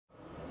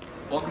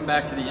Welcome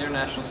back to the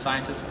International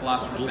Scientists and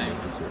Philosophers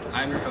Banquet.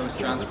 I'm your host,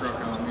 John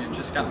Scirocco, and we have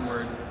just gotten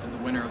word of the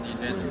winner of the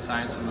Advancing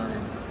Science and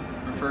Learning.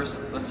 But first,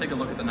 let's take a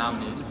look at the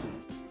nominees.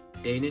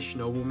 Danish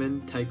nobleman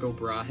Tycho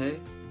Brahe,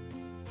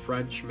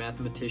 French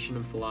mathematician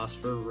and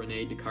philosopher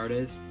René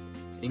Descartes,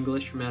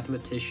 English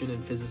mathematician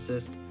and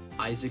physicist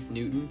Isaac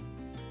Newton,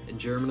 and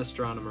German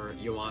astronomer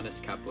Johannes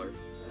Kepler.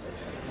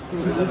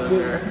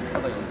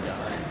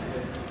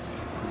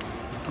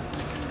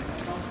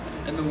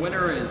 And the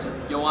winner is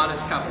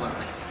Johannes Kepler.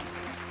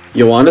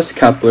 Johannes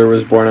Kepler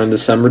was born on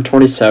December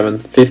 27,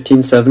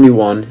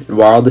 1571, in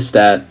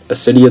Wahrhaldestadt, a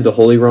city of the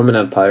Holy Roman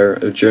Empire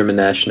of German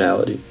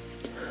nationality.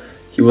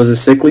 He was a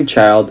sickly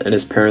child and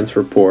his parents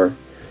were poor.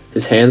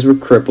 His hands were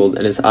crippled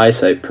and his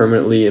eyesight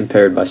permanently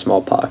impaired by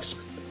smallpox.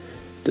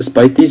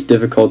 Despite these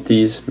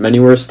difficulties, many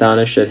were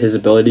astonished at his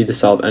ability to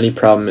solve any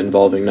problem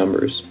involving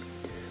numbers.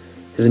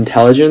 His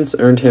intelligence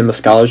earned him a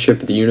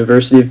scholarship at the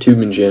University of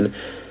Tübingen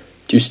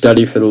to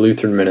study for the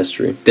Lutheran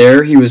ministry.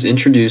 There he was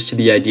introduced to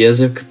the ideas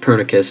of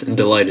Copernicus and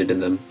delighted in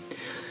them.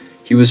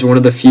 He was one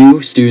of the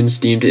few students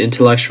deemed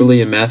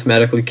intellectually and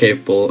mathematically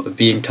capable of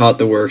being taught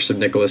the works of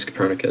Nicholas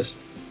Copernicus.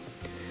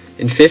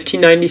 In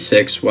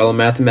 1596, while a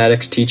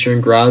mathematics teacher in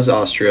Graz,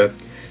 Austria,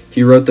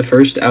 he wrote the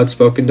first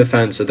outspoken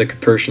defense of the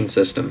Copernican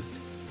system,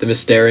 the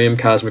Mysterium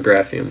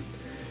Cosmographium.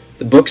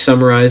 The book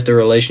summarized the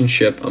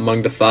relationship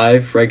among the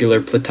 5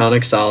 regular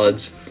Platonic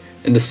solids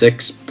and the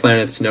 6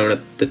 planets known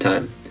at the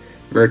time: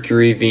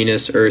 Mercury,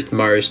 Venus, Earth,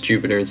 Mars,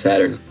 Jupiter, and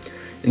Saturn.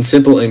 In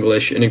simple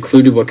English, it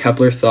included what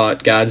Kepler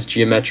thought God's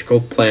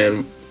geometrical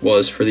plan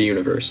was for the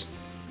universe.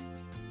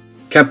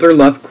 Kepler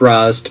left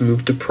Graz to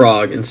move to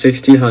Prague in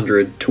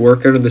 1600 to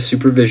work under the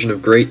supervision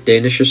of great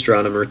Danish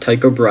astronomer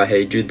Tycho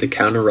Brahe due to the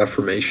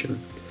Counter-Reformation.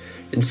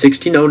 In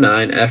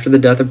 1609, after the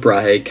death of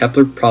Brahe,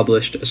 Kepler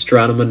published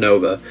Astronoma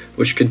Nova,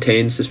 which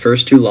contains his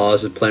first 2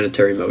 laws of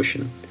planetary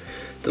motion.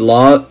 The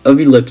law of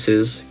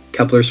ellipses,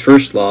 Kepler's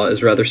first law,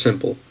 is rather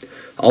simple.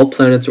 All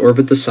planets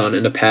orbit the Sun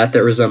in a path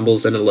that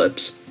resembles an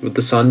ellipse, with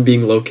the Sun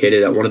being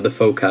located at one of the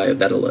foci of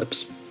that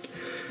ellipse.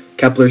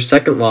 Kepler's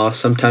second law,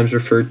 sometimes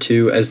referred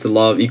to as the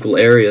law of equal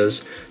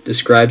areas,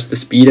 describes the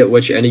speed at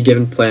which any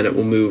given planet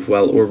will move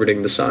while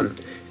orbiting the Sun.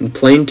 In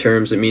plain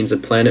terms, it means a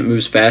planet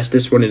moves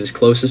fastest when it is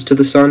closest to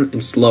the Sun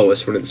and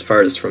slowest when it is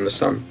farthest from the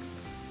Sun.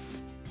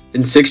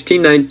 In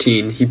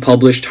 1619, he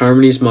published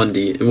Harmonies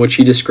Mundi, in which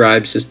he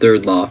describes his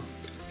third law.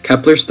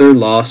 Kepler's third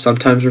law,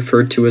 sometimes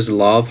referred to as the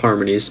law of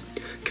harmonies,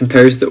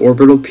 compares the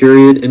orbital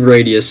period and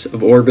radius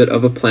of orbit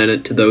of a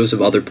planet to those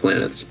of other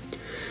planets.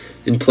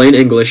 In plain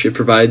English, it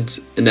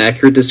provides an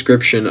accurate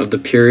description of the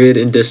period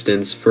and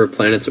distance for a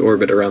planet's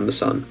orbit around the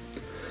Sun.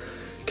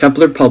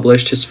 Kepler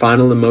published his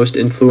final and most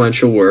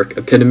influential work,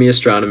 Epitome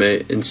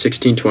Astronomae, in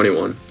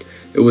 1621.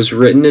 It was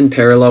written in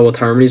parallel with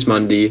Harmonies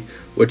Mundi,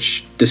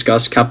 which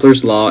discussed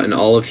Kepler's law and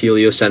all of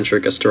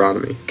heliocentric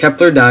astronomy.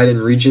 Kepler died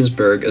in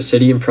Regensburg, a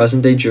city in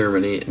present-day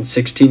Germany, in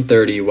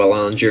 1630 while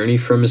on a journey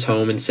from his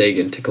home in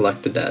Sagan to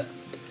collect a debt.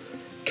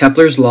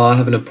 Kepler's laws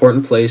have an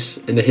important place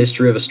in the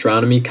history of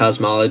astronomy,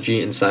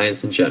 cosmology, and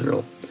science in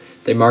general.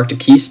 They marked a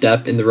key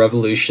step in the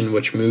revolution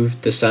which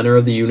moved the center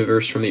of the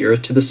universe from the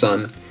Earth to the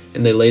Sun,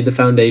 and they laid the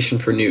foundation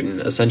for Newton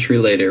a century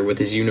later with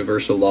his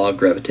universal law of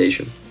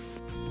gravitation.